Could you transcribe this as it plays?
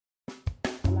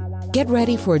Get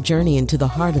ready for a journey into the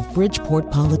heart of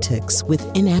Bridgeport politics with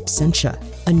In Absentia,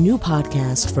 a new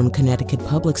podcast from Connecticut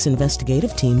Public's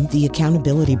investigative team, The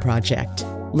Accountability Project.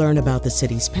 Learn about the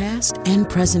city's past and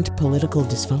present political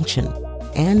dysfunction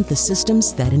and the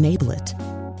systems that enable it.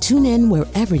 Tune in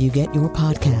wherever you get your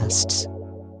podcasts.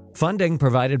 Funding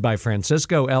provided by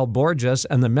Francisco L. Borges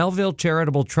and the Melville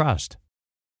Charitable Trust.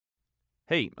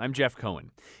 Hey, I'm Jeff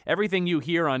Cohen. Everything you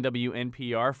hear on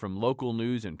WNPR, from local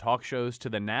news and talk shows to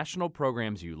the national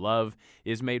programs you love,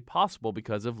 is made possible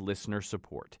because of listener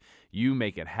support. You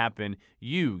make it happen.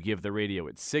 You give the radio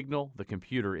its signal, the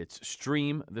computer its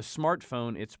stream, the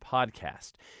smartphone its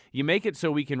podcast. You make it so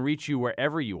we can reach you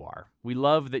wherever you are. We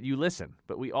love that you listen,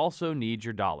 but we also need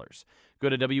your dollars. Go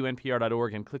to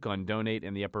WNPR.org and click on Donate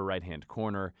in the upper right-hand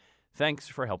corner. Thanks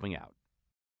for helping out.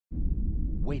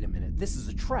 Wait a minute, this is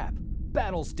a trap.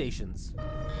 Battle stations.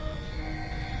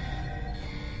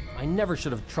 I never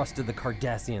should have trusted the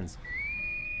Cardassians.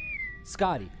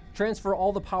 Scotty, transfer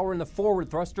all the power in the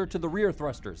forward thruster to the rear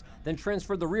thrusters, then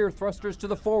transfer the rear thrusters to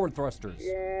the forward thrusters.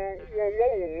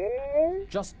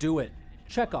 Just do it.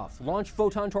 Chekhov, launch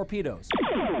photon torpedoes.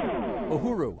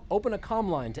 Uhuru, open a comm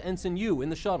line to Ensign Yu in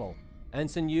the shuttle.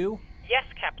 Ensign Yu? Yes,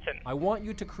 Captain. I want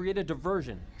you to create a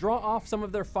diversion. Draw off some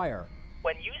of their fire.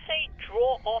 When you say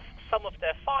draw off some of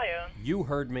their fire... You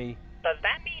heard me. Does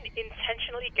that mean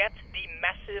intentionally get the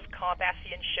massive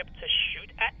Cardassian ship to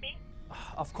shoot at me?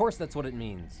 Of course that's what it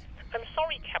means. I'm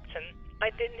sorry, Captain. I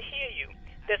didn't hear you.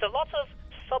 There's a lot of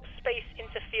subspace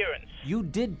interference. You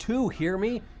did too, hear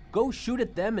me? Go shoot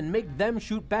at them and make them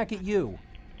shoot back at you.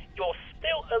 You're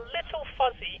still a little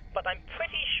fuzzy, but I'm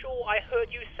pretty sure I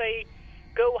heard you say,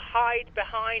 go hide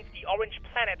behind the orange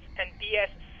planets and be as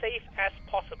safe as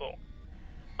possible.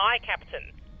 Aye,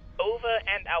 Captain. Over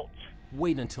and out.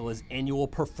 Wait until his annual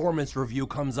performance review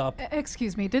comes up.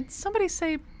 Excuse me, did somebody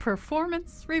say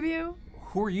performance review?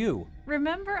 Who are you?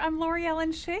 Remember, I'm Lori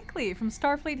Ellen Shakely from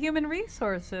Starfleet Human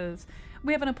Resources.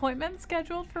 We have an appointment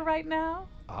scheduled for right now.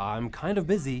 I'm kind of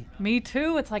busy. Me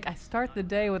too. It's like I start the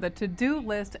day with a to-do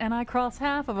list and I cross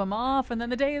half of them off and then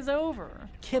the day is over.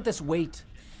 Can't this wait?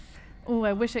 Oh,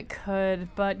 I wish it could,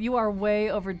 but you are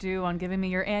way overdue on giving me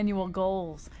your annual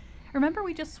goals. Remember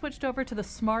we just switched over to the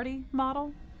SMARTY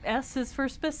model? S is for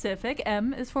specific,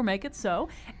 M is for make it so,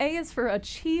 A is for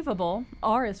achievable,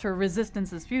 R is for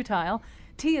resistance is futile,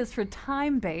 T is for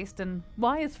time-based, and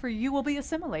Y is for you will be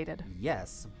assimilated.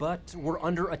 Yes, but we're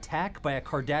under attack by a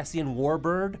Cardassian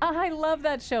warbird? I love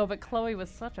that show, but Chloe was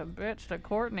such a bitch to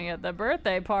Courtney at the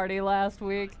birthday party last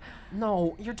week.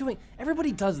 No,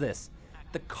 everybody does this.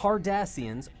 The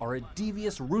Cardassians are a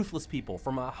devious, ruthless people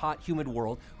from a hot, humid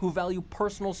world who value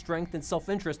personal strength and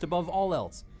self-interest above all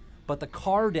else. But the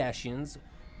Cardassians,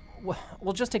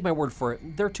 well, just take my word for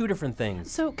it, they're two different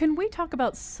things. So can we talk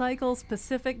about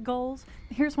cycle-specific goals?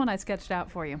 Here's one I sketched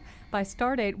out for you. By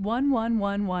stardate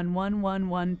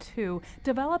 11111112,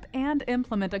 develop and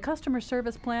implement a customer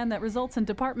service plan that results in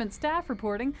department staff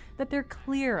reporting that they're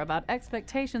clear about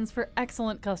expectations for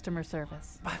excellent customer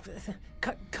service.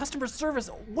 Customer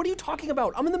service? What are you talking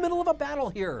about? I'm in the middle of a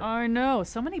battle here. I know,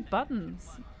 so many buttons,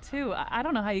 too. I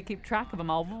don't know how you keep track of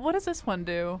them all. What does this one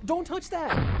do? Don't touch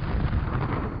that.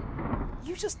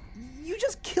 You just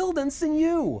killed Ensign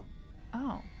Yu.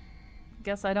 Oh.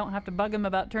 Guess I don't have to bug him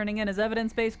about turning in his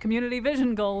evidence-based community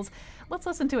vision goals. Let's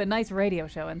listen to a nice radio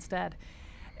show instead.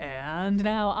 And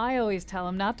now I always tell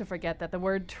him not to forget that the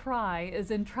word try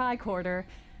is in tricorder.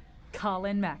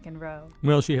 Colin McEnroe.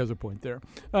 Well, she has a point there.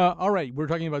 All right, we're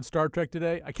talking about Star Trek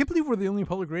today. I can't believe we're the only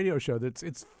public radio show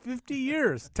it's 50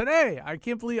 years today. I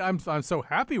can't believe I'm so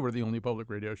happy we're the only public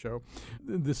radio show.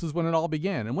 This is when it all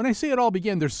began. And when I say it all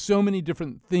began, there's so many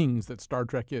different things that Star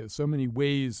Trek is, so many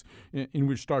ways in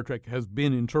which Star Trek has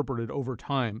been interpreted over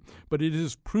time. But it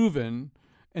is proven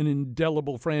an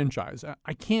indelible franchise.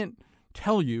 I can't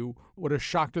tell you what a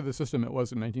shock to the system it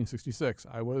was in 1966.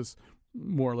 I was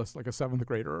more or less like a seventh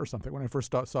grader or something when I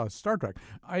first saw Star Trek.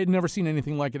 I had never seen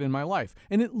anything like it in my life.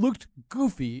 And it looked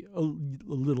goofy a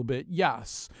little bit,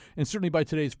 yes. And certainly by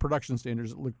today's production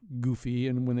standards, it looked goofy.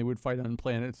 And when they would fight on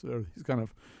planets, these kind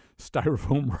of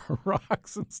styrofoam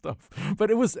rocks and stuff. But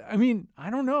it was, I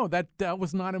don't know, that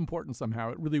was not important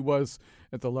somehow. It really was,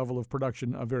 at the level of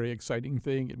production, a very exciting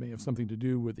thing. It may have something to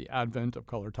do with the advent of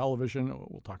color television.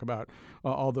 We'll talk about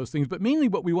all those things. But mainly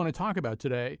what we want to talk about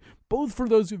today, both for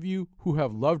those of you who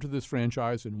have loved this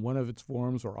franchise in one of its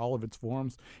forms or all of its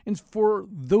forms, and for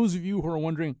those of you who are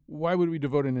wondering, why would we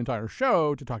devote an entire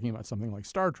show to talking about something like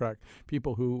Star Trek?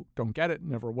 People who don't get it,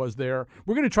 never was there.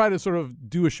 We're going to try to sort of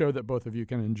do a show that both of you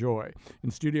can enjoy.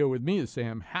 In studio with me is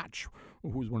Sam Hatch.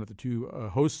 who's one of the two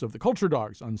hosts of the Culture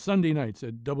Dogs on Sunday nights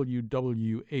at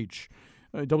WWH.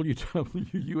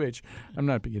 WWUH. I'm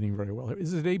not beginning very well here.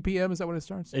 Is it 8 p.m.? Is that when it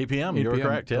starts? 8 p.m. You're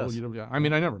correct, yes. I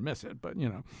mean, I never miss it, but,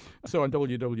 So on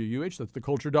WWUH, that's the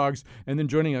Culture Dogs. And then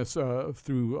joining us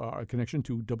through a connection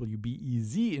to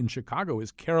WBEZ in Chicago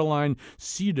is Caroline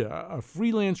Sida, a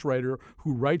freelance writer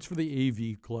who writes for the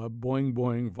AV Club, Boing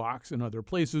Boing, Vox, and other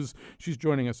places. She's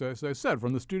joining us, as I said,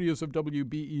 from the studios of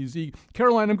WBEZ.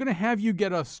 Caroline, I'm going to have you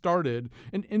get us started.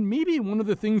 And maybe one of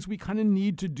the things we kind of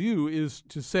need to do is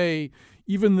to say,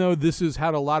 even though this has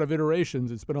had a lot of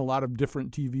iterations, it's been a lot of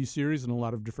different TV series and a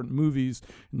lot of different movies,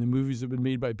 and the movies have been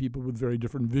made by people with very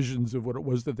different visions of what it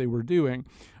was that they were doing.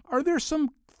 Are there some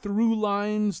through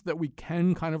lines that we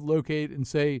can kind of locate and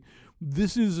say,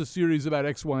 this is a series about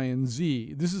X, Y, and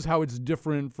Z. This is how it's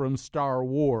different from Star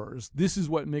Wars. This is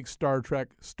what makes Star Trek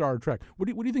Star Trek. What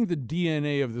do you think the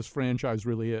DNA of this franchise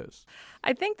really is?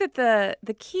 I think that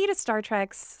the key to Star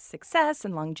Trek's success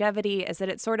and longevity is that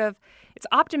it's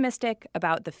optimistic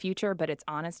about the future, but it's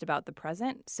honest about the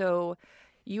present. So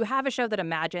you have a show that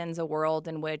imagines a world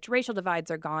in which racial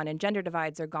divides are gone and gender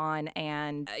divides are gone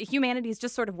and humanity is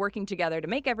just sort of working together to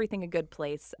make everything a good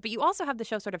place. But you also have the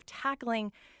show sort of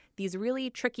tackling these really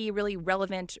tricky, really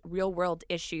relevant real-world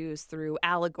issues through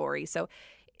allegory. So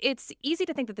it's easy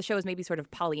to think that the show is maybe sort of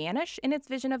Pollyannish in its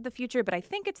vision of the future, but I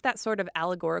think it's that sort of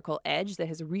allegorical edge that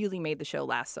has really made the show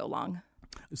last so long.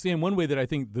 See, and one way that I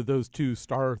think that those two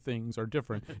star things are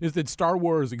different is that Star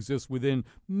Wars exists within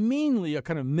mainly a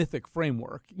kind of mythic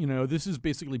framework. This is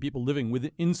basically people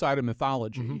living inside a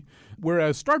mythology,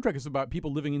 whereas Star Trek is about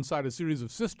people living inside a series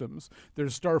of systems.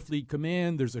 There's Starfleet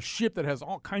Command. There's a ship that has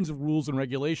all kinds of rules and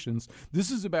regulations.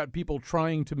 This is about people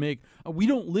trying to make we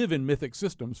don't live in mythic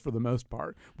systems for the most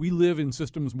part. We live in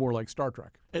systems more like Star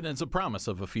Trek. And it's a promise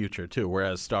of a future, too,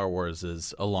 whereas Star Wars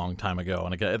is a long time ago.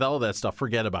 And again, all that stuff,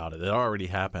 forget about it. It already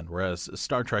happened, whereas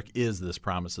Star Trek is this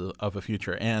promise of a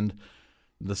future. And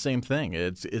the same thing.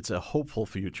 It's a hopeful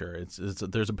future.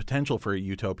 There's a potential for a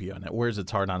utopia, and it wears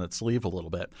its heart on its sleeve a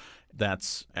little bit.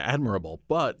 That's admirable,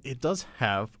 but it does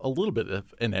have a little bit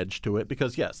of an edge to it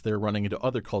because, yes, they're running into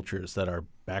other cultures that are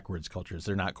backwards cultures.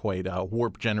 They're not quite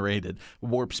warp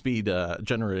speed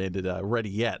generated ready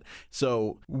yet.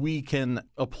 So we can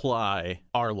apply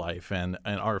our life and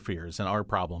our fears and our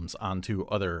problems onto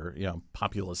other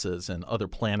populaces and other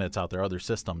planets out there, other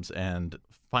systems, and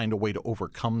find a way to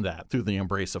overcome that through the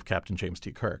embrace of Captain James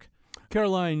T. Kirk.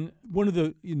 Caroline, one of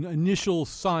the initial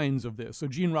signs of this, so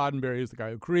Gene Roddenberry is the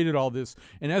guy who created all this,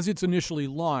 and as it's initially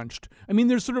launched,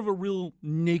 there's sort of a real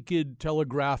naked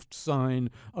telegraphed sign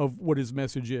of what his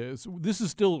message is. This is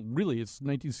still really, it's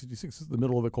 1966, it's the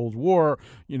middle of the Cold War,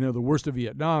 the worst of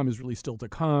Vietnam is really still to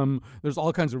come. There's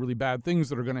all kinds of really bad things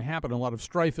that are going to happen, a lot of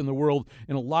strife in the world,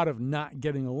 and a lot of not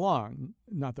getting along.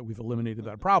 Not that we've eliminated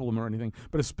that problem or anything,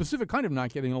 but a specific kind of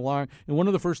not getting along. And one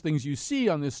of the first things you see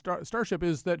on this starship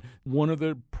is that one of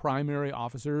the primary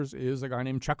officers is a guy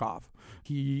named Chekhov.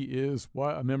 He is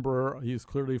a member, he's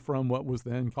clearly from what was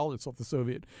then called itself the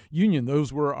Soviet Union.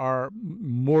 Those were our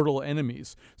mortal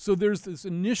enemies. So there's this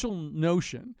initial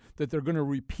notion that they're going to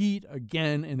repeat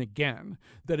again and again,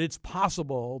 that it's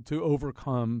possible to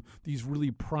overcome these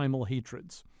really primal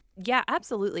hatreds. Yeah,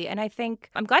 absolutely. And I think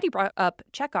I'm glad you brought up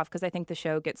Chekhov because I think the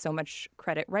show gets so much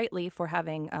credit rightly for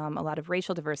having a lot of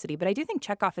racial diversity. But I do think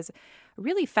Chekhov is a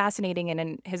really fascinating and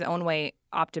in his own way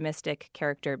optimistic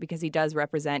character because he does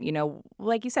represent,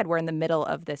 like you said, we're in the middle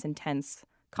of this intense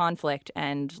conflict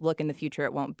and look in the future,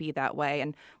 it won't be that way.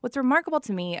 And what's remarkable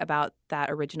to me about that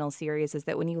original series is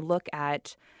that when you look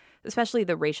at especially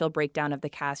the racial breakdown of the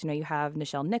cast. You have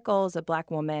Nichelle Nichols, a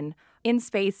black woman. In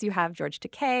space, you have George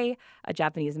Takei, a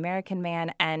Japanese-American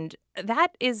man. And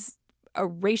that is a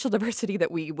racial diversity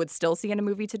that we would still see in a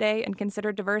movie today and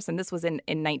consider diverse. And this was in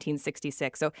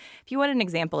 1966. So if you want an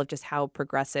example of just how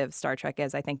progressive Star Trek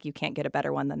is, I think you can't get a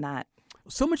better one than that.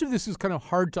 So much of this is kind of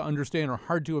hard to understand or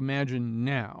hard to imagine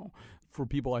now. For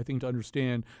people, I think, to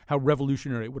understand how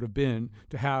revolutionary it would have been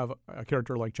to have a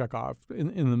character like Chekhov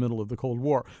in the middle of the Cold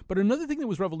War. But another thing that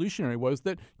was revolutionary was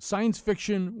that science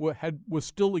fiction was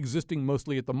still existing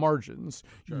mostly at the margins.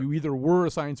 Sure. You either were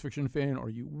a science fiction fan or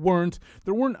you weren't.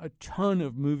 There weren't a ton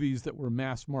of movies that were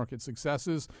mass market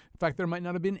successes. In fact, there might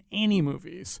not have been any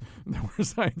movies that were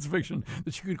science fiction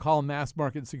that you could call mass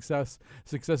market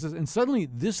successes. And suddenly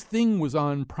this thing was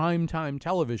on primetime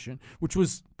television, which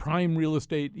was prime real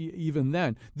estate even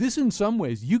then. This, in some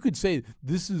ways, you could say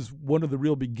this is one of the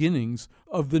real beginnings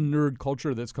of the nerd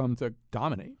culture that's come to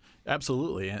dominate.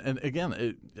 Absolutely. And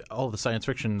again, all the science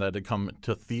fiction that had come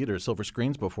to theater, silver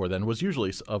screens before then, was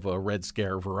usually of a Red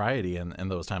Scare variety in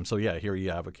those times. So yeah, here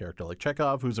you have a character like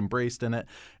Chekhov who's embraced in it.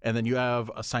 And then you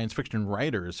have science fiction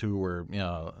writers who were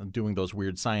doing those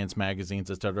weird science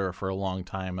magazines, et cetera, for a long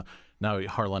time. Now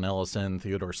Harlan Ellison,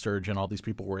 Theodore Sturgeon, all these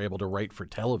people were able to write for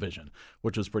television,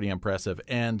 which was pretty impressive.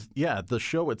 And yeah, the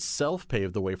show itself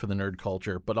paved the way for the nerd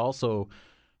culture, but also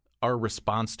our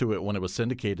response to it when it was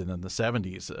syndicated in the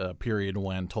 70s, a period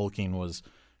when Tolkien was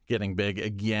getting big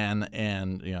again,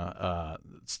 and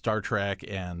Star Trek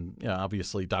and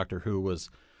obviously Doctor Who was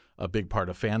a big part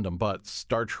of fandom, but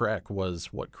Star Trek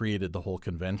was what created the whole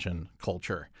convention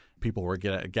culture. People were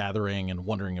gathering and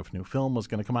wondering if a new film was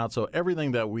going to come out. So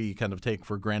everything that we kind of take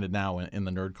for granted now in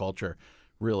the nerd culture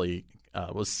really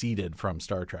was seeded from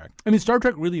Star Trek. I mean, Star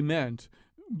Trek really meant,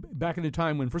 back in a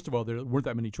time when, first of all, there weren't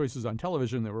that many choices on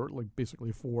television. There were like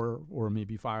basically 4 or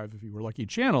maybe 5, if you were lucky,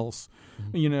 channels.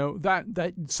 Mm-hmm.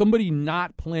 That somebody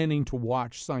not planning to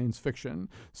watch science fiction,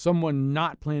 someone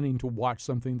not planning to watch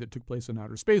something that took place in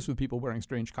outer space with people wearing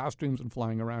strange costumes and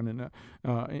flying around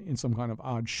in some kind of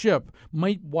odd ship,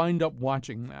 might wind up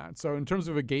watching that. So in terms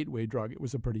of a gateway drug, it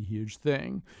was a pretty huge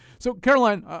thing. So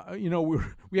Caroline,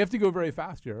 we have to go very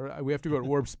fast here. We have to go at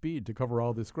warp speed to cover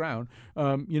all this ground.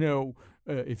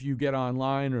 If you get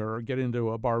online or get into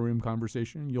a barroom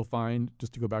conversation, you'll find,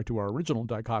 just to go back to our original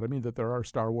dichotomy, that there are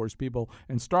Star Wars people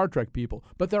and Star Trek people.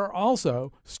 But there are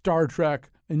also Star Trek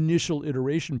initial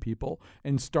iteration people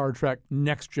and Star Trek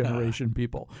next generation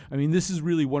people. I mean, this is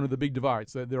really one of the big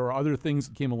divides. There are other things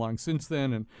that came along since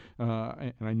then,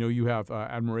 and I know you have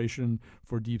admiration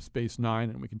for Deep Space Nine,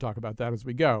 and we can talk about that as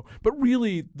we go. But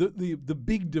really, the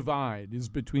big divide is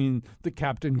between the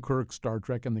Captain Kirk Star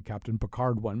Trek and the Captain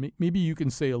Picard one. Maybe you can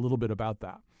say a little bit about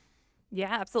that. Yeah,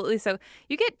 absolutely. So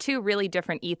you get 2 really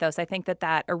different ethos. I think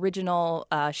that original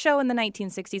show in the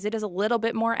 1960s, it is a little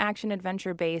bit more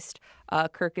action-adventure based.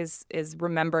 Kirk is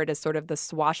remembered as sort of the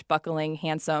swashbuckling,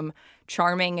 handsome,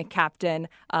 charming captain.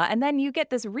 And then you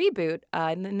get this reboot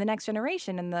in the Next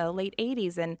Generation in the late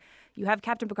 80s, and you have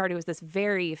Captain Picard, who is this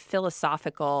very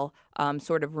philosophical,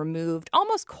 sort of removed,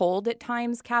 almost cold at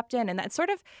times captain, and that sort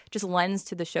of just lends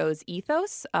to the show's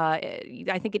ethos.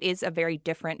 I think it is a very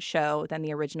different show than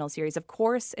the original series. Of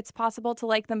course, it's possible to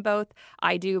like them both.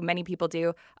 I do, many people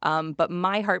do, but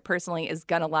my heart personally is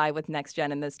gonna lie with Next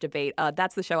Gen in this debate.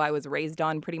 That's the show I was raised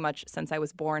on pretty much since I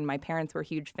was born. My parents were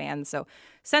huge fans, so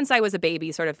since I was a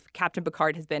baby, sort of Captain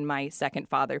Picard has been my second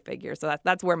father figure, so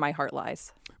that's where my heart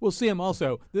lies. Well, Sam,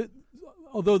 also,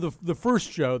 although the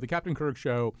first show, the Captain Kirk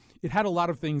show, it had a lot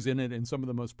of things in it, and some of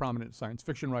the most prominent science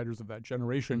fiction writers of that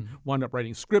generation wound up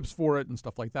writing scripts for it and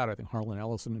stuff like that. I think Harlan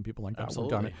Ellison and people like that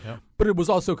worked on it. Yeah. But it was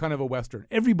also kind of a Western.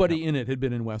 Everybody in it had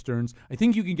been in Westerns. I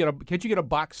think you can can't you get a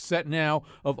box set now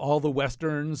of all the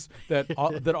Westerns that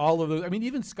all of those, I mean,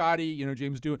 even Scotty,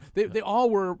 James Doohan, they all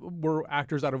were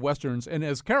actors out of Westerns. And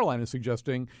as Caroline is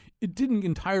suggesting, it didn't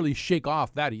entirely shake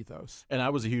off that ethos. And I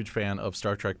was a huge fan of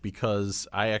Star Trek because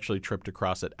I actually tripped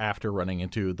across it after running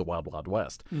into the Wild Wild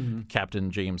West. Mm-hmm.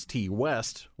 Captain James T.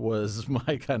 West was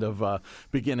my kind of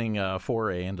beginning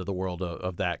foray into the world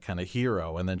of that kind of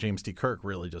hero. And then James T. Kirk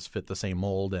really just fit the same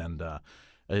mold, and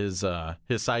his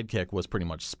sidekick was pretty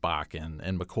much Spock, and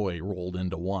McCoy rolled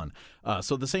into one.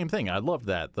 So the same thing. I loved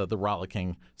that, the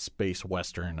rollicking space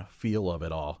Western feel of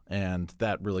it all. And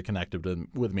that really connected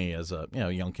with me as a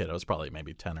young kid. I was probably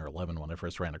maybe 10 or 11 when I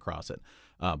first ran across it.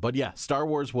 But yeah, Star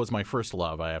Wars was my first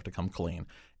love. I have to come clean.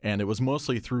 And it was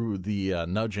mostly through the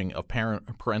nudging of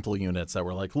parental units that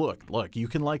were like, look, you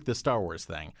can like this Star Wars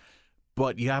thing,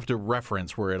 but you have to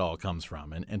reference where it all comes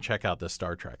from and check out this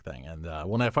Star Trek thing. And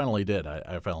when I finally did,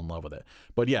 I fell in love with it.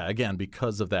 But yeah, again,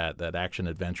 because of that action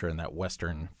adventure and that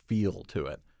Western feel to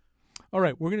it. All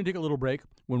right, we're going to take a little break.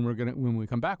 When we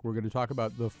come back, we're going to talk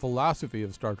about the philosophy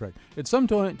of Star Trek. At some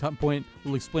point,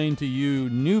 we'll explain to you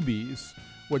newbies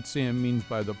what Sam means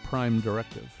by the Prime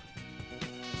Directive.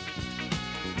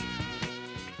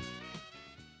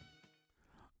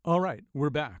 All right,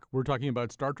 we're back. We're talking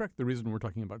about Star Trek. The reason we're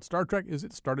talking about Star Trek is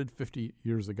it started 50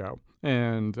 years ago,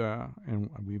 and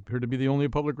we appear to be the only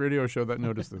public radio show that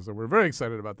noticed this, so we're very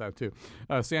excited about that too.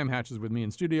 Sam Hatch is with me in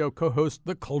studio, co-host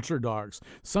The Culture Dogs,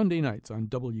 Sunday nights on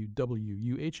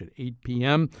WWUH at 8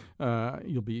 p.m.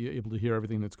 You'll be able to hear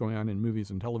everything that's going on in movies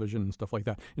and television and stuff like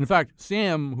that. In fact,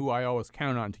 Sam, who I always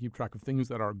count on to keep track of things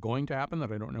that are going to happen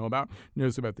that I don't know about,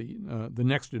 knows about the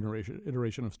next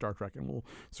iteration of Star Trek, and we'll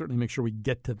certainly make sure we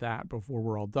get to to that before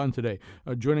we're all done today.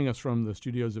 Joining us from the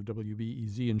studios of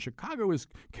WBEZ in Chicago is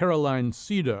Caroline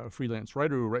Sida, a freelance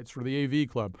writer who writes for the AV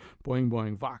Club, Boing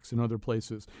Boing, Vox, and other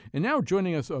places. And now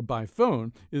joining us by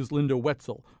phone is Linda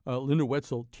Wetzel. Linda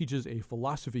Wetzel teaches a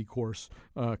philosophy course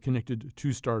connected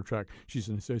to Star Trek. She's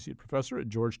an associate professor at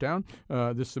Georgetown.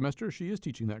 This semester, she is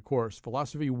teaching that course,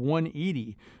 Philosophy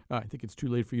 180. I think it's too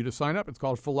late for you to sign up. It's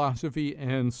called Philosophy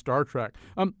and Star Trek.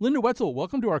 Linda Wetzel,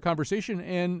 welcome to our conversation.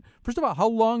 And first of all, how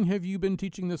long have you been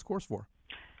teaching this course for?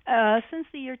 Since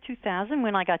the year 2000,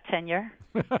 when I got tenure.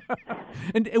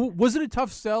 And was it a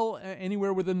tough sell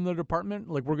anywhere within the department?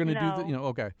 Like, we're going to do the,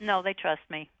 okay. No, they trust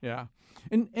me. Yeah.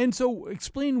 And so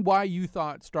explain why you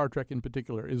thought Star Trek in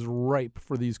particular is ripe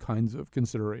for these kinds of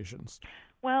considerations.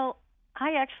 Well,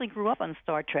 I actually grew up on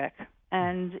Star Trek,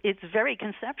 and it's very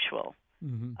conceptual.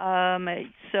 Mm-hmm.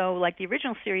 So, like, the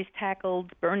original series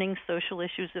tackled burning social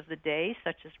issues of the day,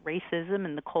 such as racism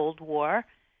and the Cold War.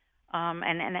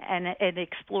 And it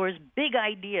explores big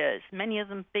ideas, many of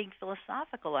them big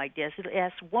philosophical ideas. It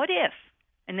asks, what if?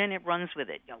 And then it runs with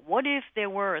it. What if there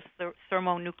were a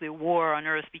thermonuclear war on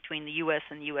Earth between the U.S.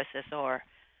 and the USSR?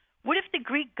 What if the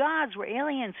Greek gods were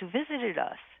aliens who visited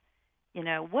us?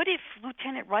 What if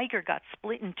Lieutenant Riker got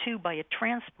split in two by a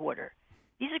transporter?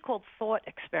 These are called thought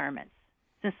experiments.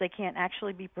 Since they can't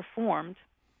actually be performed,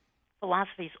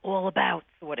 philosophy is all about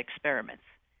thought experiments.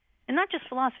 And not just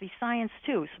philosophy, science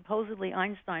too. Supposedly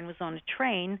Einstein was on a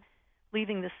train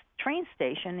leaving this train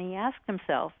station, and he asked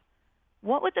himself,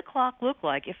 what would the clock look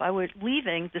like if I were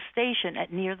leaving the station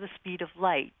at near the speed of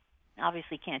light?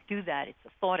 Obviously can't do that. It's a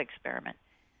thought experiment.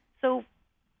 So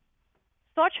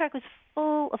Star Trek was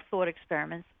full of thought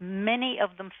experiments, many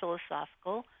of them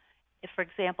philosophical. For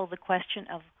example, the question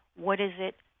of what is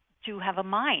it to have a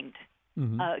mind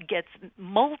gets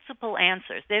multiple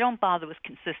answers. They don't bother with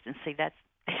consistency.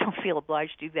 They don't feel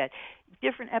obliged to do that.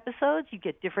 Different episodes, you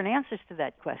get different answers to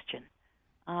that question.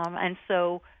 And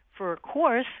so for a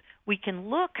course, we can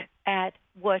look at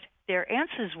what their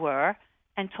answers were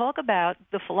and talk about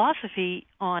the philosophy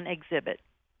on exhibit.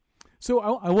 So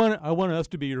I want us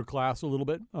to be your class a little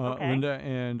bit, Okay. Linda,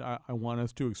 and I want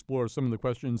us to explore some of the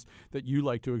questions that you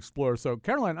like to explore. So,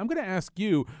 Caroline, I'm going to ask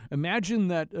you, imagine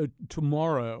that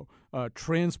tomorrow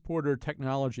transporter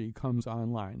technology comes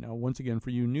online. Now, once again, for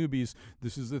you newbies,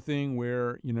 this is the thing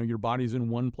where, your body's in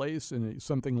one place and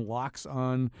something locks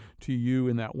on to you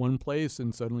in that one place,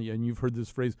 and suddenly, and you've heard this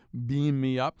phrase, beam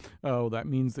me up. Oh, that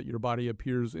means that your body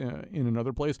appears in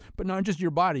another place, but not just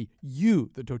your body,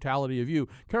 you, the totality of you.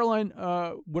 Caroline,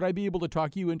 would I be able to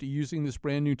talk you into using this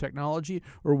brand new technology,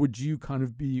 or would you kind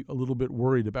of be a little bit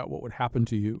worried about what would happen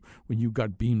to you when you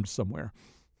got beamed somewhere?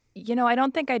 I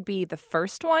don't think I'd be the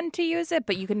first one to use it,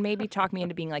 but you can maybe talk me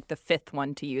into being like the fifth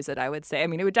one to use it, I would say. I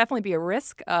mean, it would definitely be a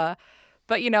risk. But,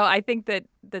 I think that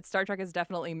Star Trek has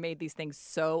definitely made these things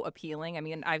so appealing. I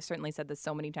mean, I've certainly said this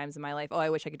so many times in my life. Oh, I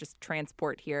wish I could just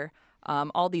transport here.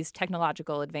 All these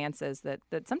technological advances that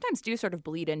sometimes do sort of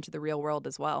bleed into the real world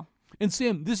as well. And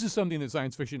Sam, this is something that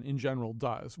science fiction in general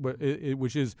does,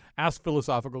 which is ask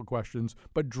philosophical questions,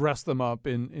 but dress them up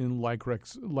in lycra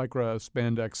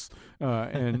spandex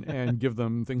and give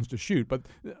them things to shoot. But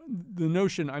the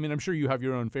notion, I mean, I'm sure you have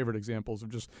your own favorite examples of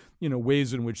just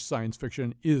ways in which science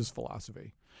fiction is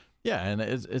philosophy. Yeah, and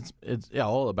it's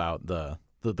all about the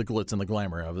glitz and the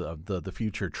glamour of the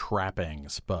future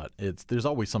trappings, but there's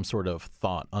always some sort of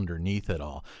thought underneath it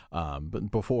all. But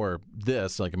before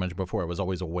this, like I mentioned before, it was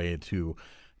always a way to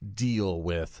deal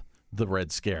with the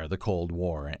Red Scare, the Cold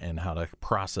War, and how to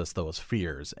process those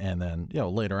fears. And then,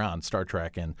 later on, Star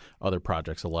Trek and other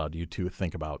projects allowed you to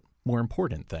think about more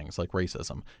important things like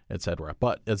racism, etc.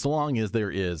 But as long as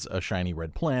there is a shiny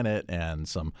red planet and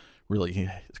some really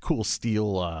cool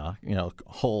steel,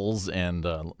 hulls and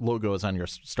logos on your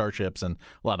starships and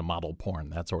a lot of model porn,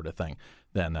 that sort of thing,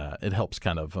 then it helps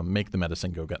kind of make the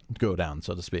medicine go down,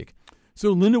 so to speak.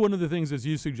 So, Linda, one of the things, as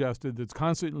you suggested, that's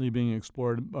constantly being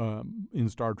explored in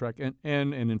Star Trek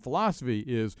and in philosophy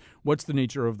is what's the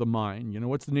nature of the mind?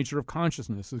 What's the nature of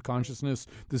consciousness? Is consciousness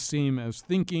the same as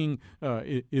thinking?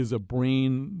 Is a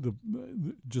brain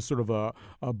just sort of a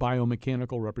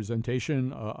biomechanical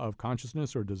representation of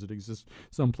consciousness, or does it exist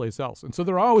someplace else? And so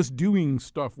they're always doing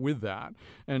stuff with that.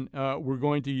 And we're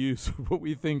going to use what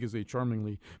we think is a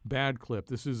charmingly bad clip.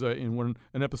 This is in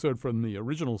an episode from the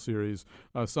original series.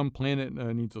 Some planet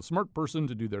needs a smart person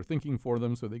to do their thinking for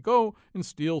them, so they go and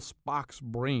steal Spock's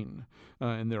brain.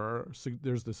 And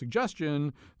there's the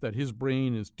suggestion that his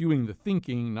brain is doing the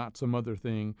thinking, not some other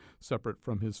thing separate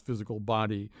from his physical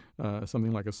body,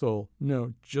 something like a soul.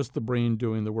 No, just the brain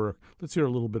doing the work. Let's hear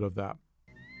a little bit of that.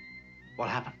 What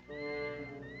happened?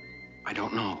 I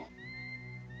don't know.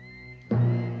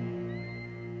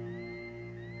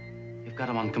 got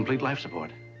him on complete life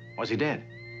support. Was he dead?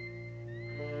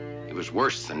 He was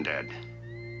worse than dead.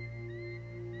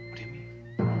 What do you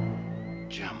mean?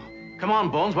 Jim, Come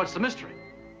on, Bones, what's the mystery?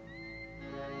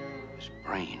 his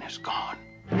brain is gone.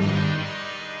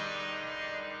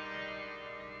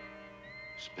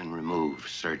 It's been removed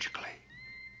surgically.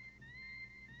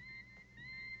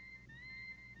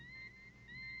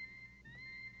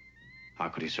 How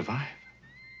could he survive?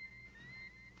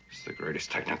 It's the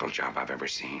greatest technical job I've ever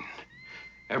seen.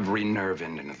 Every nerve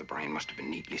ending of the brain must have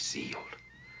been neatly sealed.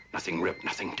 Nothing ripped,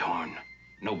 nothing torn.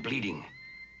 No bleeding.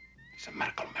 It's a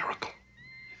medical miracle.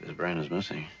 If his brain is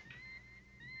missing,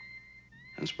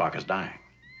 then Spock is dying.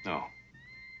 No.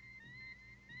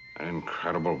 An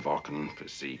incredible Vulcan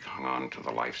physique hung on to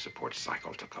the life support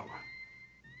cycle took over.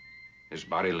 His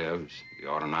body lives, the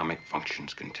autonomic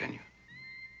functions continue.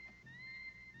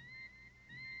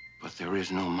 But there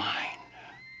is no mind.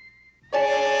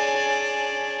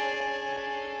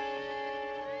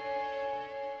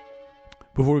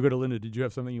 Before we go to Linda, did you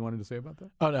have something you wanted to say about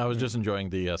that? Oh, no, I was just enjoying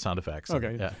the sound effects.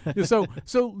 Okay. Yeah.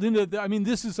 So Linda, I mean,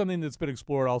 this is something that's been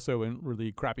explored also in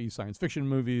really crappy science fiction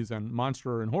movies and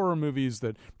monster and horror movies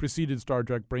that preceded Star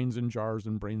Trek, brains in jars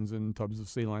and brains in tubs of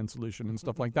saline solution and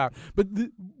stuff like that. But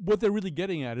what they're really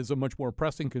getting at is a much more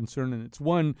pressing concern, and it's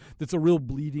one that's a real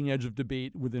bleeding edge of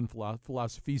debate within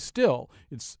philosophy still.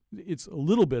 It's a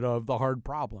little bit of the hard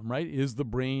problem, right? Is the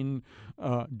brain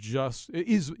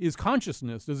is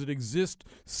consciousness, does it exist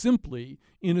simply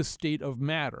in a state of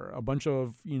matter, a bunch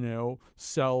of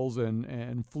cells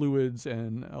and fluids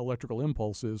and electrical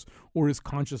impulses, or is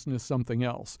consciousness something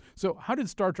else? So how did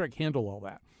Star Trek handle all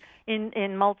that?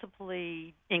 In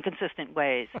multiply inconsistent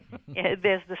ways.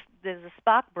 There's a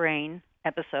Spock brain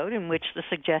episode in which the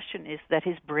suggestion is that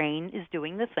his brain is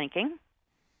doing the thinking,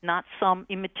 not some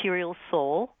immaterial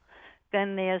soul.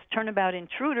 Then there's Turnabout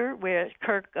Intruder, where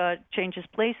Kirk changes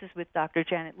places with Dr.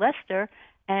 Janet Lester,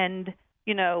 and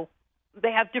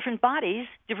they have different bodies,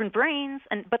 different brains,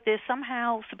 but they're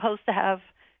somehow supposed to have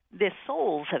their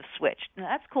souls have switched. Now,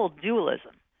 that's called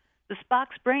dualism. The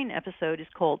Spock's brain episode is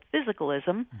called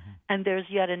physicalism, and there's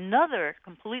yet another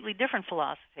completely different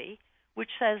philosophy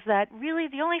which says that really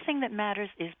the only thing that matters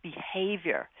is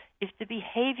behavior. If the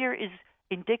behavior is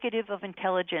indicative of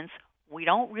intelligence, we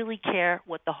don't really care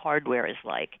what the hardware is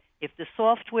like. If the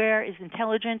software is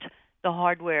intelligent, the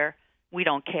hardware, we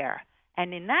don't care.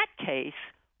 And in that case,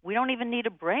 we don't even need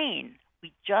a brain.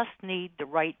 We just need the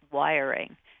right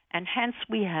wiring. And hence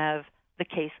we have the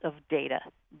case of Data.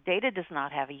 Data does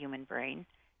not have a human brain.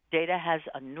 Data has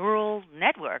a neural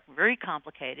network, very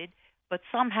complicated, but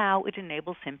somehow it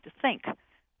enables him to think.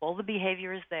 All the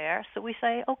behavior is there, so we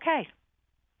say, okay,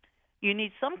 you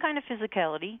need some kind of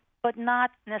physicality, but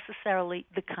not necessarily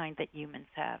the kind that humans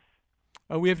have.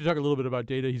 We have to talk a little bit about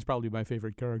Data. He's probably my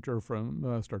favorite character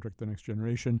from Star Trek The Next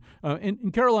Generation.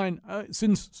 And Caroline,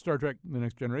 since Star Trek The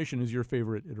Next Generation is your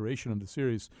favorite iteration of the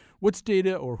series, what's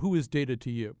Data, or who is Data to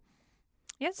you?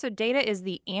 Yeah, so Data is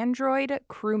the android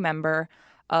crew member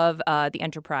of the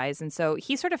Enterprise. And so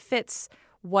he sort of fits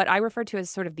what I refer to as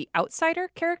sort of the outsider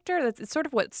character. It's sort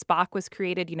of what Spock was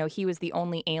created. He was the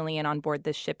only alien on board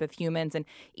this ship of humans. And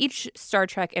each Star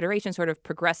Trek iteration sort of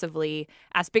progressively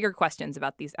asks bigger questions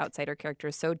about these outsider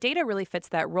characters. So Data really fits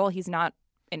that role. He's not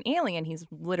an alien. He's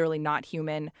literally not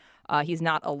human. He's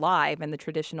not alive in the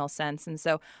traditional sense. And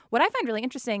so what I find really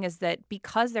interesting is that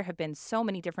because there have been so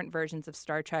many different versions of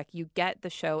Star Trek, you get the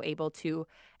show able to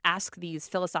ask these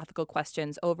philosophical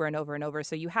questions over and over and over.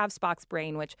 So you have Spock's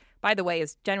brain, which, by the way,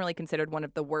 is generally considered one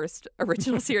of the worst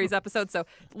original series episodes. So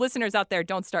listeners out there,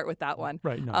 don't start with that one.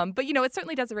 Right. No. But, it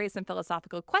certainly does raise some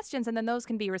philosophical questions. And then those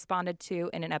can be responded to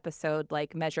in an episode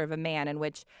like Measure of a Man, in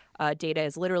which Data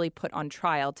is literally put on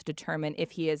trial to determine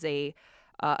if he is a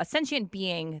sentient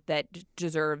being that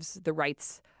deserves the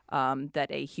rights that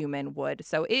a human would.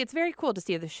 So it's very cool to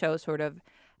see the show sort of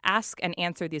ask and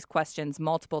answer these questions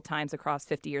multiple times across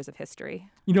 50 years of history.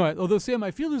 Although, Sam,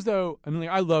 I feel as though,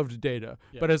 I loved Data,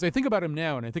 but as I think about him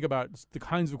now and I think about the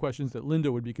kinds of questions that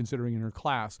Linda would be considering in her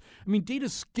class, Data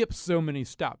skips so many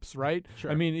steps, right?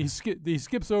 Sure. He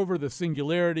skips over the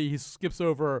singularity, he skips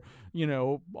over,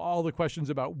 all the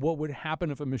questions about what would happen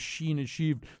if a machine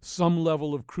achieved some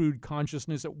level of crude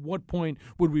consciousness, at what point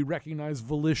would we recognize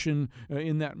volition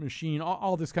in that machine,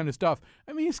 all this kind of stuff.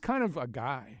 He's kind of a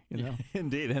guy,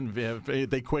 Indeed, and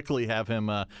they quickly have him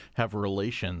have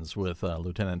relations with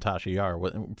Lieutenant Tasha Yar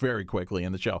very quickly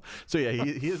in the show. So yeah,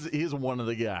 he is one of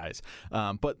the guys.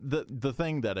 But the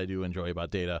thing that I do enjoy about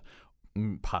Data,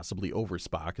 possibly over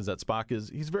Spock is that Spock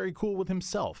he's very cool with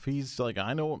himself. He's like,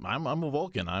 I know I'm a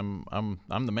Vulcan.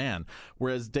 I'm the man.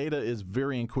 Whereas Data is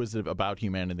very inquisitive about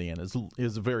humanity and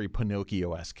is a very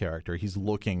Pinocchio-esque character. He's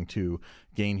looking to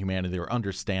gain humanity or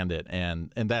understand it,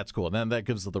 and that's cool. And then that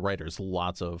gives the writers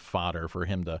lots of fodder for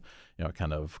him to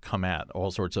kind of come at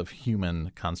all sorts of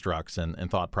human constructs and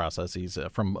thought processes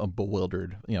from a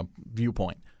bewildered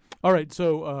viewpoint. All right,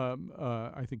 so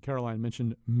I think Caroline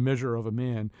mentioned Measure of a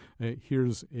Man.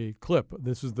 Here's a clip.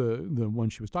 This is the one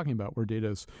she was talking about where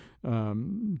Data's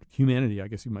humanity, I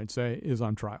guess you might say, is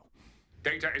on trial.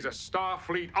 Data is a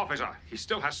Starfleet officer. He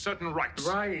still has certain rights.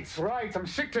 Right. I'm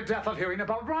sick to death of hearing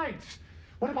about rights.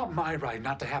 What about my right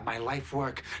not to have my life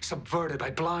work subverted by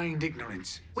blind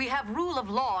ignorance? We have rule of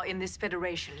law in this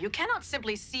Federation. You cannot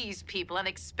simply seize people and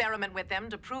experiment with them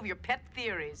to prove your pet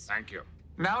theories. Thank you.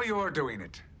 Now you're doing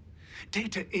it.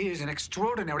 Data is an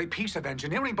extraordinary piece of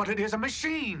engineering, but it is a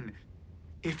machine.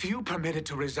 If you permit it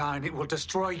to resign, it will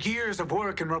destroy years of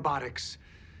work in robotics.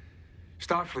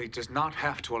 Starfleet does not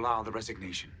have to allow the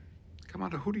resignation.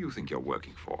 Commander, who do you think you're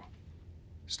working for?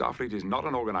 Starfleet is not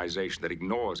an organization that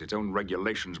ignores its own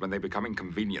regulations when they become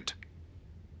inconvenient.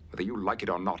 Whether you like it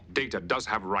or not, Data does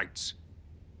have rights.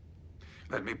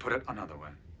 Let me put it another way.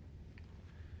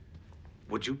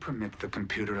 Would you permit the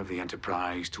computer of the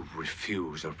Enterprise to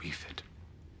refuse a refit?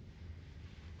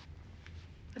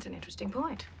 That's an interesting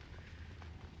point.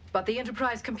 But the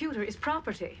Enterprise computer is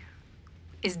property.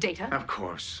 Is Data? Of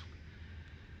course.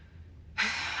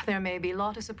 There may be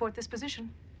law to support this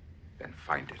position. Then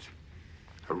find it.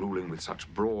 A ruling with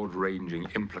such broad-ranging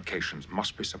implications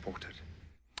must be supported.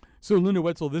 So, Linda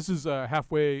Wetzel, this is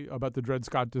halfway about the Dred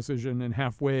Scott decision and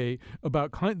halfway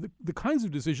about the kinds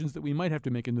of decisions that we might have to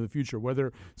make into the future,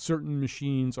 whether certain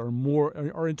machines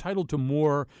are entitled to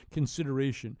more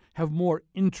consideration, have more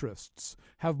interests,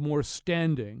 have more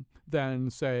standing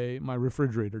than, say, my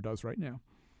refrigerator does right now.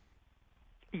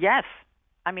 Yes.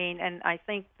 I mean, and I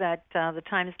think that the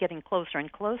time is getting closer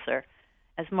and closer.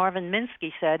 As Marvin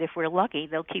Minsky said, if we're lucky,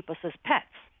 they'll keep us as pets.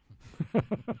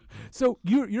 So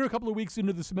you're a couple of weeks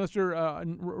into the semester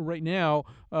right now.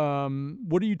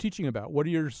 What are you teaching about? What are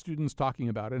your students talking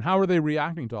about? And how are they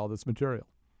reacting to all this material?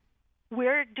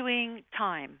 We're doing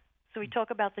time. So we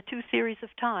talk about the 2 theories of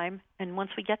time, and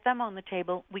once we get them on the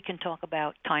table, we can talk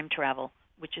about time travel,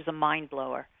 which is a mind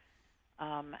blower.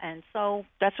 And so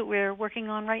that's what we're working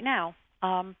on right now.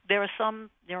 There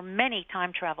are many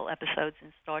time travel episodes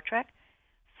in Star Trek.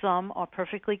 Some are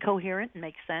perfectly coherent and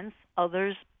make sense.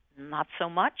 Others, not so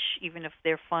much, even if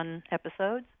they're fun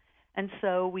episodes. And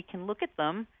so we can look at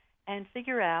them and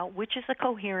figure out which is a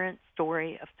coherent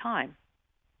story of time.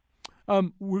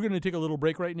 We're going to take a little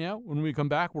break right now. When we come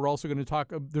back, we're also going to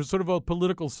talk, there's sort of a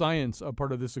political science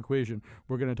part of this equation.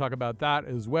 We're going to talk about that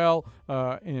as well.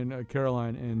 And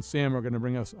Caroline and Sam are going to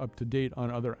bring us up to date on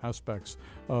other aspects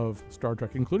of Star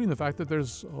Trek, including the fact that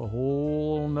there's a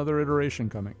whole nother iteration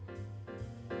coming.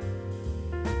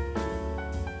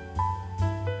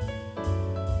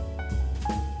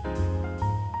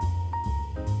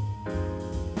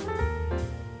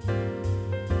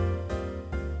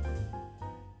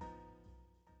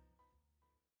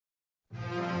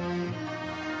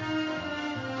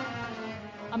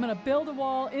 I'm going to build a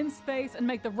wall in space and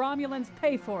make the Romulans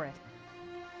pay for it.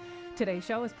 Today's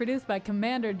show is produced by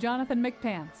Commander Jonathan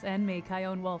McPants and me,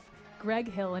 Kyone Wolf.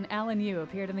 Greg Hill and Alan Yu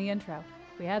appeared in the intro.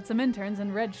 We had some interns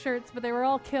in red shirts, but they were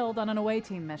all killed on an away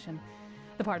team mission.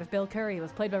 The part of Bill Curry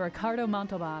was played by Ricardo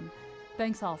Montalban.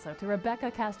 Thanks also to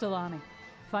Rebecca Castellani.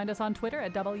 Find us on Twitter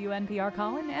at WNPR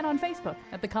Colin and on Facebook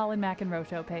at the Colin McEnroe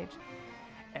Show page.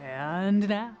 And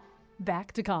now,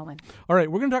 back to Colin. All right,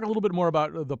 we're going to talk a little bit more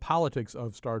about the politics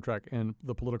of Star Trek and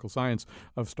the political science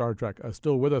of Star Trek.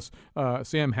 Still with us,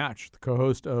 Sam Hatch, the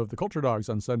co-host of The Culture Dogs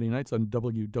on Sunday nights on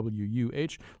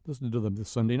WWUH. Listen to them this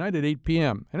Sunday night at 8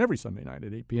 p.m. and every Sunday night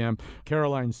at 8 p.m.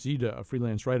 Caroline Sida, a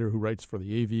freelance writer who writes for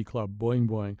the AV Club, Boing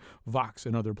Boing, Vox,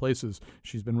 and other places.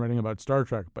 She's been writing about Star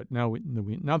Trek, but now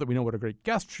that we know what a great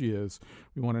guest she is,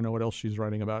 we want to know what else she's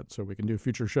writing about so we can do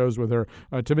future shows with her.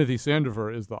 Timothy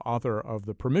Sandifer is the author of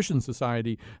The Permission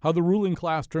Society, How the Ruling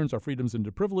Class Turns Our Freedoms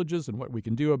into Privileges and What We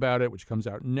Can Do About It, which comes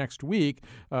out next week.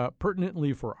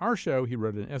 Pertinently for our show, he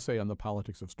wrote an essay on the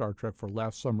politics of Star Trek for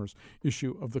last summer's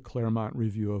issue of the Claremont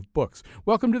Review of Books.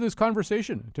 Welcome to this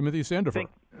conversation, Timothy Sandifer.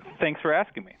 Thanks for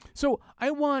asking me. So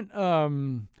I want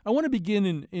to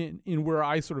begin in where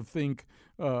I sort of think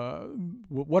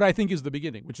what I think is the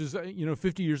beginning, which is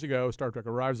 50 years ago, Star Trek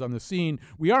arrives on the scene.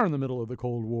 We are in the middle of the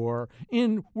Cold War,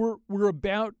 and we're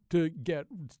about to get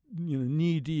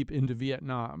knee deep into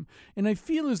Vietnam. And I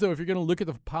feel as though if you're going to look at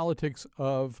the politics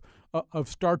of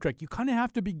Star Trek, you kind of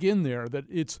have to begin there. That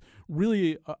it's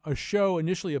really a show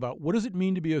initially about what does it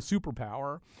mean to be a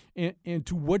superpower, and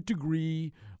to what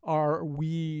degree are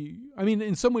we? I mean,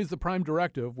 in some ways, the prime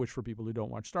directive, which for people who don't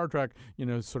watch Star Trek,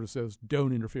 sort of says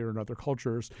don't interfere in other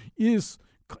cultures, is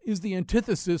the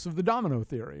antithesis of the domino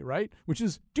theory, right? Which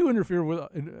is do interfere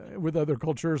with other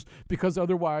cultures because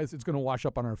otherwise it's going to wash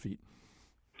up on our feet.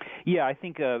 Yeah, I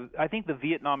think the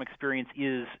Vietnam experience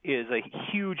is a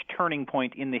huge turning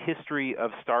point in the history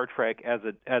of Star Trek as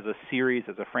a series,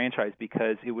 as a franchise,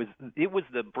 because it was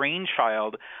the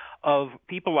brainchild of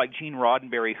people like Gene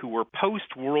Roddenberry, who were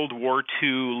post-World War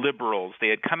II liberals. They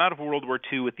had come out of World War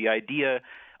II with the idea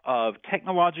of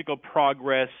technological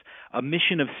progress, a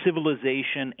mission of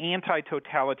civilization,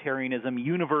 anti-totalitarianism,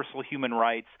 universal human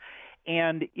rights.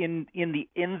 And in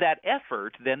that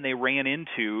effort, then they ran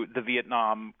into the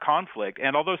Vietnam conflict.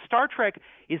 And although Star Trek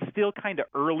is still kind of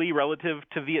early relative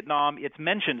to Vietnam, it's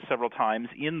mentioned several times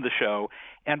in the show.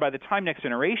 And by the time Next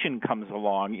Generation comes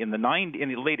along in the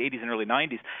late 80s and early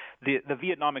 90s, the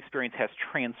Vietnam experience has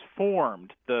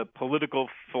transformed the political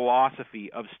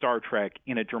philosophy of Star Trek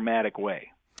in a dramatic way.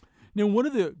 Now, one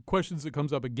of the questions that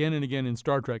comes up again and again in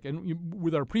Star Trek, and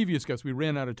with our previous guest, we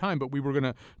ran out of time, but we were going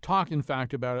to talk, in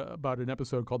fact, about an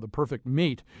episode called The Perfect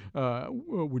Mate,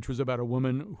 which was about a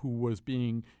woman who was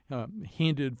being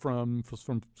handed from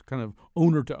kind of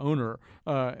owner to owner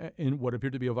in what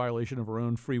appeared to be a violation of her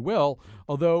own free will,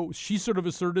 although she sort of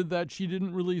asserted that she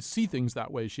didn't really see things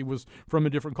that way. She was from a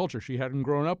different culture. She hadn't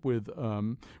grown up with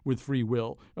free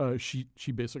will.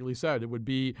 She basically said it would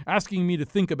be asking me to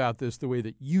think about this the way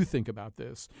that you think about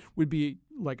this would be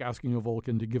like asking a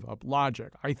Vulcan to give up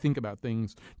logic. I think about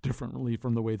things differently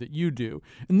from the way that you do.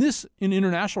 And this, in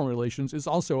international relations, is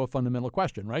also a fundamental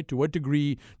question, right? To what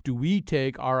degree do we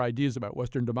take our ideas about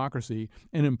Western democracy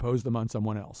and impose them on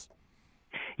someone else?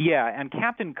 Yeah, and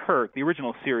Captain Kirk, the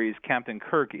original series, Captain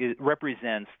Kirk,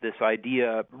 represents this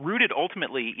idea rooted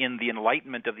ultimately in the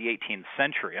Enlightenment of the 18th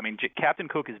century. I mean, Captain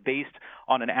Cook is based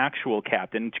on an actual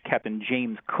captain, Captain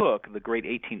James Cook, the great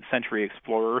 18th century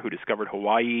explorer who discovered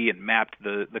Hawaii and mapped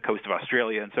the coast of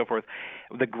Australia and so forth,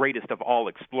 the greatest of all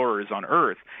explorers on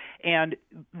Earth. And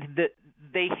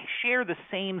they share the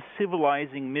same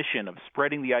civilizing mission of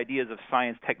spreading the ideas of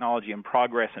science, technology, and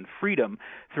progress and freedom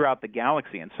throughout the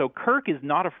galaxy. And so Kirk is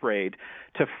not afraid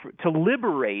to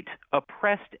liberate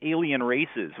oppressed alien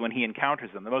races when he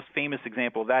encounters them. The most famous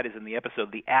example of that is in the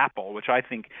episode The Apple, which I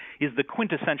think is the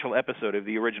quintessential episode of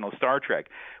the original Star Trek,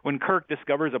 when Kirk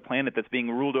discovers a planet that's being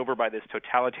ruled over by this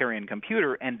totalitarian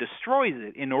computer and destroys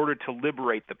it in order to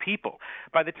liberate the people.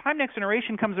 By the time Next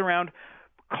Generation comes around,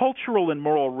 cultural and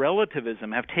moral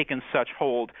relativism have taken such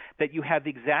hold that you have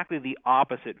exactly the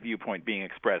opposite viewpoint being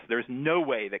expressed. There's no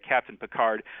way that Captain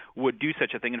Picard would do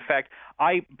such a thing. In fact,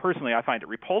 I find it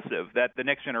repulsive that the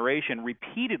Next Generation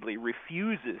repeatedly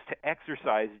refuses to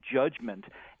exercise judgment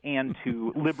and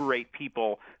to liberate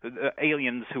people,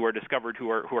 aliens who are discovered who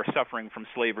are suffering from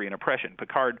slavery and oppression.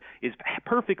 Picard is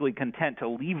perfectly content to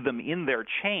leave them in their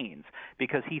chains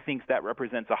because he thinks that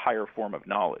represents a higher form of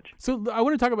knowledge. So I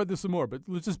want to talk about this some more, but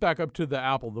let's just back up to the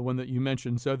Apple, the one that you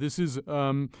mentioned. So this is,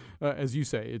 as you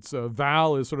say, it's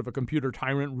Val is sort of a computer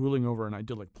tyrant ruling over an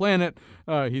idyllic planet.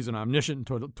 He's an omniscient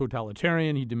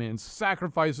totalitarian. He demands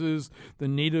sacrifices. The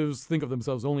natives think of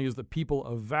themselves only as the people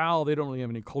of Val. They don't really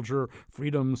have any culture,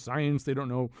 freedom, science. They don't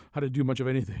know how to do much of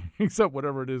anything except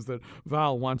whatever it is that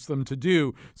Val wants them to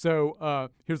do. So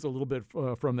here's a little bit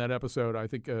from that episode. I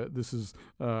think this is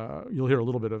you'll hear a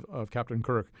little bit of Captain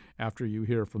Kirk after you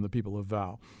hear from the people of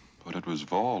Val. But it was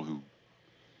Vol who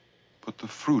put the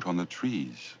fruit on the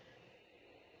trees,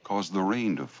 caused the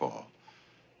rain to fall.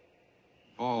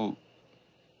 Vol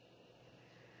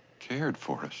cared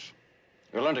for us.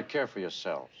 You'll learn to care for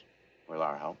yourselves with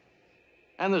our help.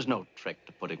 And there's no trick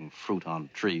to putting fruit on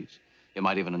trees. You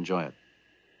might even enjoy it.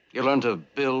 You'll learn to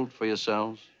build for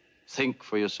yourselves, think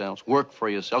for yourselves, work for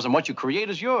yourselves, and what you create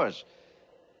is yours.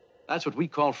 That's what we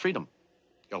call freedom.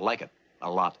 You'll like it a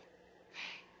lot.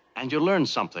 And you'll learn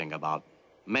something about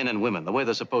men and women, the way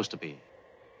they're supposed to be.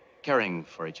 Caring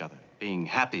for each other, being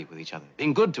happy with each other,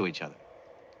 being good to each other.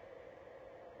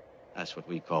 That's what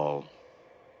we call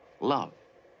love.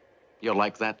 You'll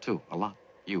like that, too, a lot.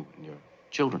 You and your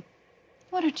children.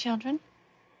 What are children?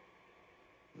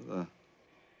 The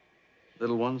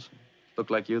little ones look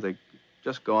like you. They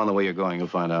Just go on the way you're going. You'll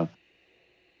find out.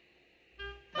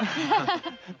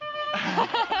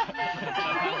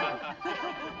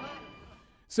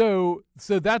 So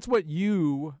that's what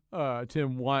you,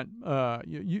 Tim, want.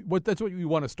 That's what you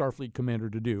want a Starfleet commander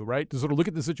to do, right? To sort of look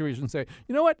at the situation and say,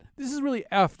 you know what, this is really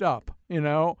effed up.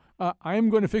 I'm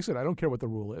going to fix it. I don't care what the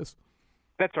rule is.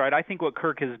 That's right. I think what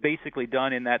Kirk has basically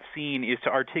done in that scene is to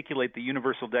articulate the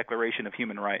Universal Declaration of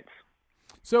Human Rights.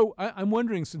 So I'm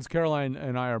wondering, since Caroline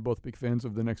and I are both big fans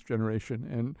of The Next Generation,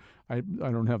 and I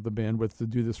don't have the bandwidth to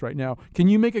do this right now, can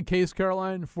you make a case,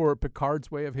 Caroline, for Picard's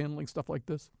way of handling stuff like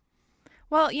this?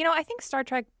 Well, I think Star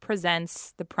Trek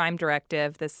presents the Prime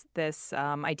Directive, this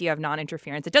idea of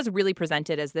non-interference. It does really present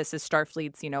it as this is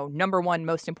Starfleet's, number one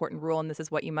most important rule, and this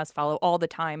is what you must follow all the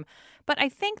time. But I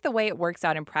think the way it works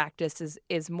out in practice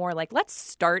is more like, let's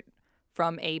start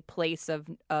from a place of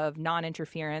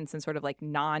non-interference and sort of like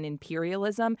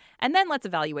non-imperialism, and then let's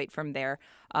evaluate from there,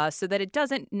 so that it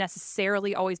doesn't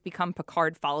necessarily always become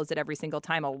Picard follows it every single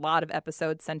time. A lot of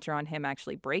episodes center on him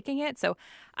actually breaking it. So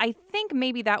I think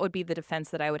maybe that would be the defense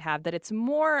that I would have, that it's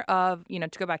more of,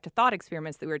 to go back to thought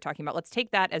experiments that we were talking about, let's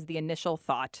take that as the initial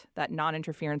thought, that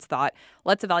non-interference thought.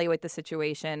 Let's evaluate the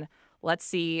situation. Let's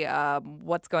see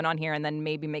what's going on here, and then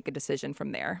maybe make a decision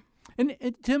from there. And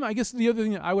Tim, I guess the other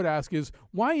thing that I would ask is,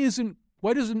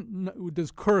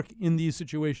 does Kirk in these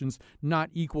situations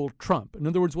not equal Trump? In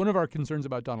other words, one of our concerns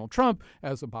about Donald Trump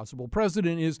as a possible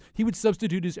president is he would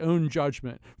substitute his own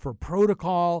judgment for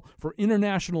protocol, for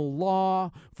international law,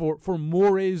 for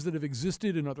mores that have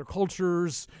existed in other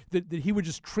cultures, that he would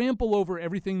just trample over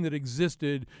everything that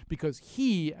existed because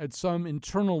he, at some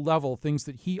internal level, thinks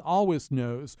that he always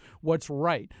knows what's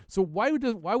right. So why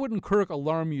wouldn't Kirk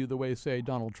alarm you the way, say,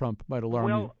 Donald Trump might alarm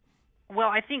you? Well,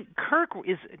 I think Kirk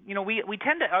is, we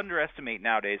tend to underestimate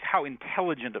nowadays how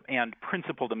intelligent and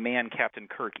principled a man Captain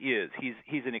Kirk is.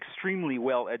 He's an extremely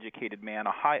well-educated man,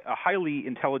 a highly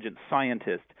intelligent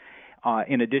scientist,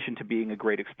 in addition to being a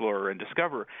great explorer and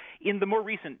discoverer. In the more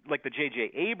recent, like the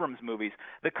J.J. Abrams movies,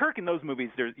 the Kirk in those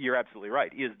movies, you're absolutely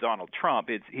right, is Donald Trump.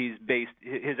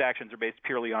 His actions are based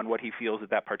purely on what he feels at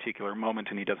that particular moment,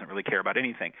 and he doesn't really care about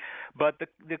anything. But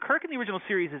the Kirk in the original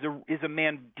series is a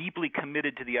man deeply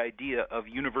committed to the idea of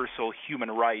universal human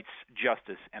rights,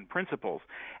 justice, and principles.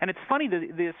 And it's funny that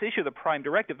this issue of the Prime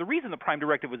Directive, the reason the Prime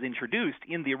Directive was introduced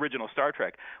in the original Star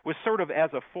Trek was sort of as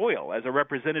a foil, as a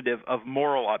representative of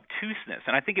moral obtuseness.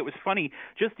 And I think it was funny,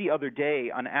 just the other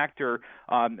day, an actor,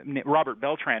 Robert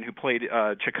Beltran, who played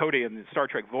Chakotay in Star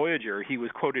Trek Voyager, he was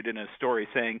quoted in a story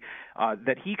saying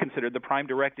that he considered the Prime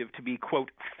Directive to be, quote,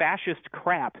 fascist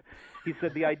crap. He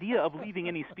said the idea of leaving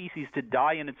any species to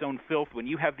die in its own filth when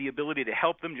you have the ability to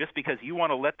help them just because you want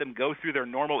to let them go through their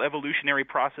normal evolutionary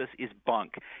process is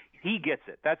bunk. He gets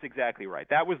it. That's exactly right.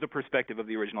 That was the perspective of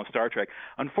the original Star Trek.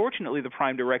 Unfortunately, the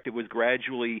Prime Directive was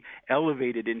gradually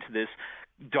elevated into this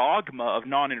dogma of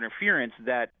non-interference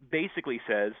that basically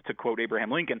says, to quote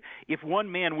Abraham Lincoln, if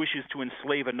one man wishes to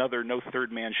enslave another, no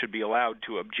third man should be allowed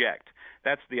to object.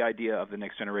 That's the idea of the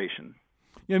Next Generation.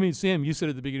 Yeah, I mean, Sam, you said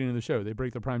at the beginning of the show they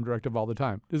break the Prime Directive all the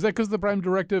time. Is that because the Prime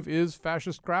Directive is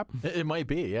fascist crap? It might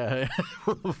be, yeah.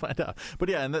 We'll find out. But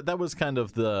yeah, and that was kind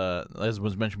of as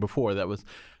was mentioned before, that was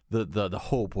the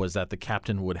hope was that the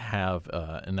captain would have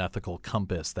an ethical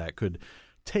compass that could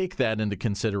take that into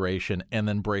consideration and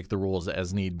then break the rules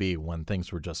as need be when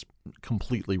things were just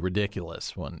completely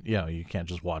ridiculous. When, you can't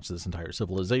just watch this entire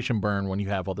civilization burn when you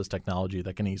have all this technology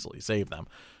that can easily save them.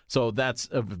 So that's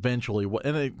eventually what,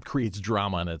 and it creates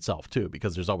drama in itself too,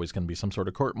 because there's always going to be some sort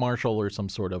of court-martial or some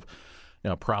sort of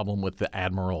problem with the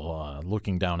admiral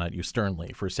looking down at you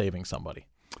sternly for saving somebody.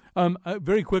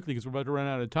 Very quickly, because we're about to run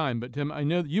out of time, but Tim, I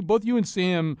know that both you and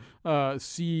Sam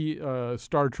see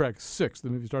Star Trek VI, the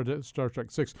movie Star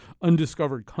Trek VI,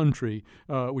 Undiscovered Country,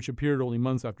 which appeared only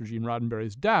months after Gene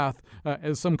Roddenberry's death,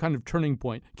 as some kind of turning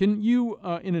point. Can you,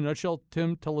 in a nutshell,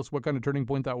 Tim, tell us what kind of turning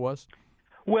point that was?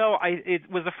 Well, it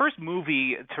was the first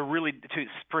movie to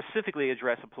specifically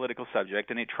address a political subject,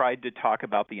 and it tried to talk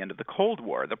about the end of the Cold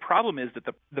War. The problem is that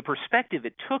the perspective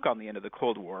it took on the end of the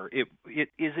Cold War, it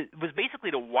was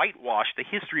basically to whitewash the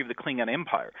history of the Klingon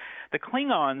Empire. The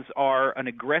Klingons are an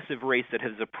aggressive race that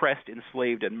has oppressed,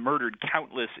 enslaved, and murdered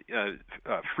countless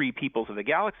free peoples of the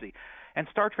galaxy. And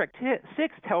Star Trek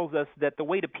 6 tells us that the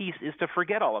way to peace is to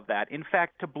forget all of that. In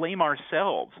fact, to blame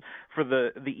ourselves for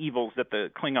the evils that the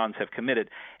Klingons have committed.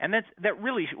 And that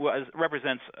really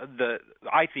represents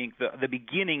I think the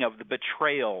beginning of the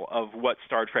betrayal of what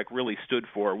Star Trek really stood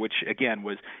for, which again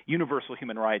was universal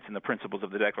human rights and the principles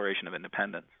of the Declaration of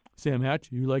Independence. Sam Hatch,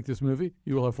 you like this movie?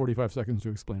 You will have 45 seconds to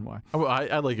explain why. Well,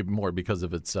 I like it more because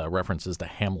of its references to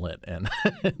Hamlet and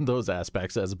those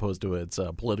aspects as opposed to its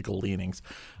political leanings.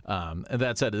 And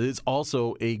that said, it is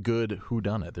also a good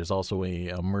whodunit. There's also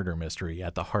a murder mystery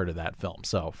at the heart of that film.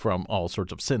 So from all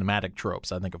sorts of cinematic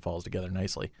tropes, I think it falls together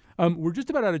nicely. We're just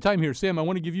about out of time here. Sam, I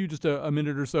want to give you just a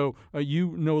minute or so.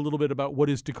 You know a little bit about what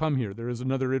is to come here. There is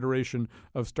another iteration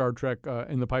of Star Trek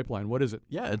in the pipeline. What is it?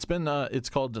 Yeah, it's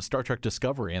called Star Trek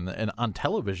Discovery, and on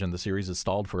television the series has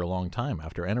stalled for a long time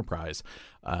after Enterprise.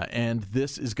 And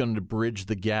this is going to bridge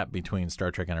the gap between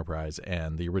Star Trek Enterprise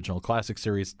and the original classic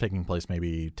series, taking place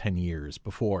maybe 10 years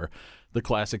before the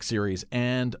classic series.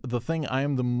 And the thing I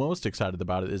am the most excited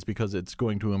about it is because it's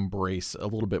going to embrace a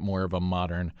little bit more of a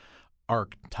modern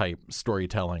arc-type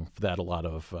storytelling that a lot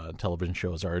of television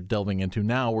shows are delving into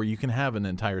now, where you can have an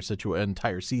entire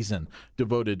season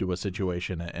devoted to a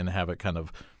situation and have it kind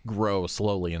of grow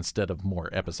slowly instead of more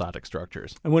episodic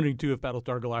structures. I'm wondering, too, if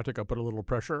Battlestar Galactica put a little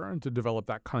pressure on to develop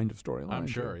that kind of storyline. I'm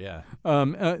sure, yeah.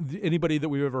 Anybody that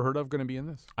we've ever heard of going to be in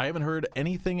this? I haven't heard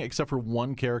anything except for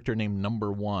one character named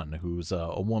Number One, who's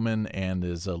a woman and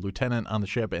is a lieutenant on the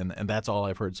ship, and that's all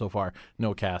I've heard so far.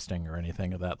 No casting or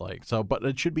anything of that like. So, but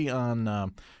it should be on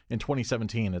in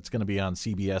 2017. It's going to be on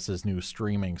CBS's new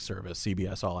streaming service,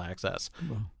 CBS All Access.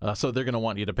 So they're going to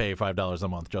want you to pay $5 a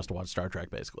month just to watch Star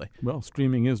Trek, basically. Well,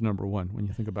 streaming is number one when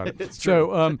you think about it. It's true.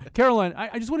 So, Caroline,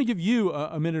 I just want to give you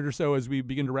a minute or so as we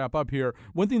begin to wrap up here.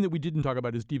 One thing that we didn't talk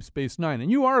about is Deep Space Nine, and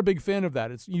you are a big fan of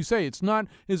that. You say it's not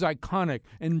as iconic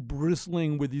and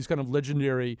bristling with these kind of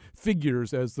legendary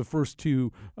figures as the first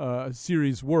two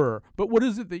series were. But what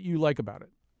is it that you like about it?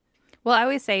 Well, I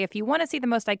always say if you want to see the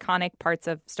most iconic parts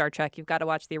of Star Trek, you've got to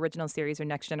watch the original series or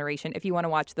Next Generation. If you want to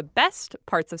watch the best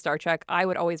parts of Star Trek, I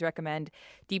would always recommend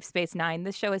Deep Space Nine.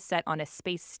 This show is set on a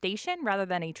space station rather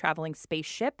than a traveling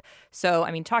spaceship. So, I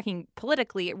mean, talking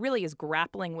politically, it really is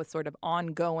grappling with sort of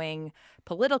ongoing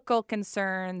political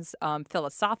concerns,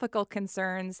 philosophical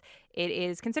concerns. It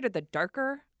is considered the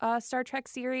darker Star Trek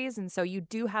series, and so you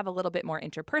do have a little bit more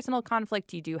interpersonal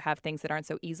conflict. You do have things that aren't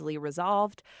so easily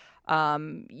resolved.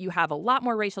 You have a lot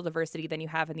more racial diversity than you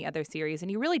have in the other series,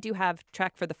 and you really do have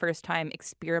Trek for the first time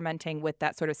experimenting with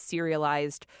that sort of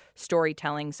serialized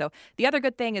storytelling. So the other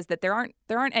good thing is that there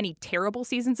aren't any terrible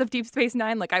seasons of Deep Space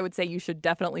Nine. Like, I would say you should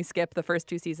definitely skip the first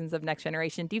two seasons of Next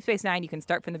Generation. Deep Space Nine, you can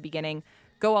start from the beginning,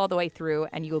 go all the way through,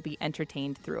 and you will be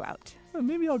entertained throughout.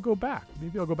 Maybe I'll go back.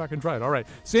 Maybe I'll go back and try it. All right.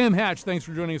 Sam Hatch, thanks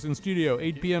for joining us in studio.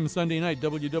 8 p.m. Sunday night,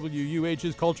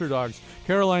 WWUH's Culture Dogs.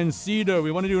 Caroline Cito, we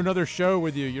want to do another show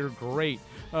with you. You're great.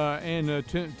 And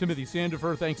Timothy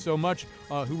Sandifer, thanks so much,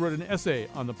 who wrote an essay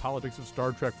on the politics of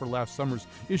Star Trek for last summer's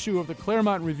issue of the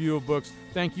Claremont Review of Books.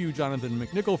 Thank you, Jonathan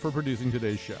McNichol, for producing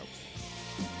today's show.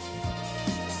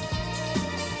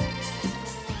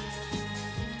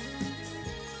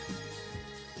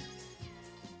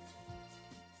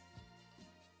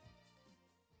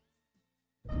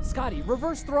 Scotty,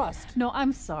 reverse thrust. No,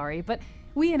 I'm sorry, but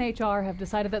we in HR have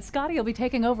decided that Scotty will be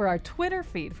taking over our Twitter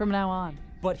feed from now on.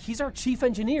 But he's our chief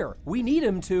engineer. We need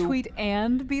him to tweet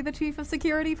and be the chief of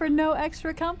security for no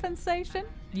extra compensation?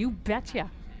 You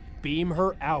betcha. Beam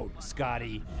her out,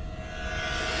 Scotty.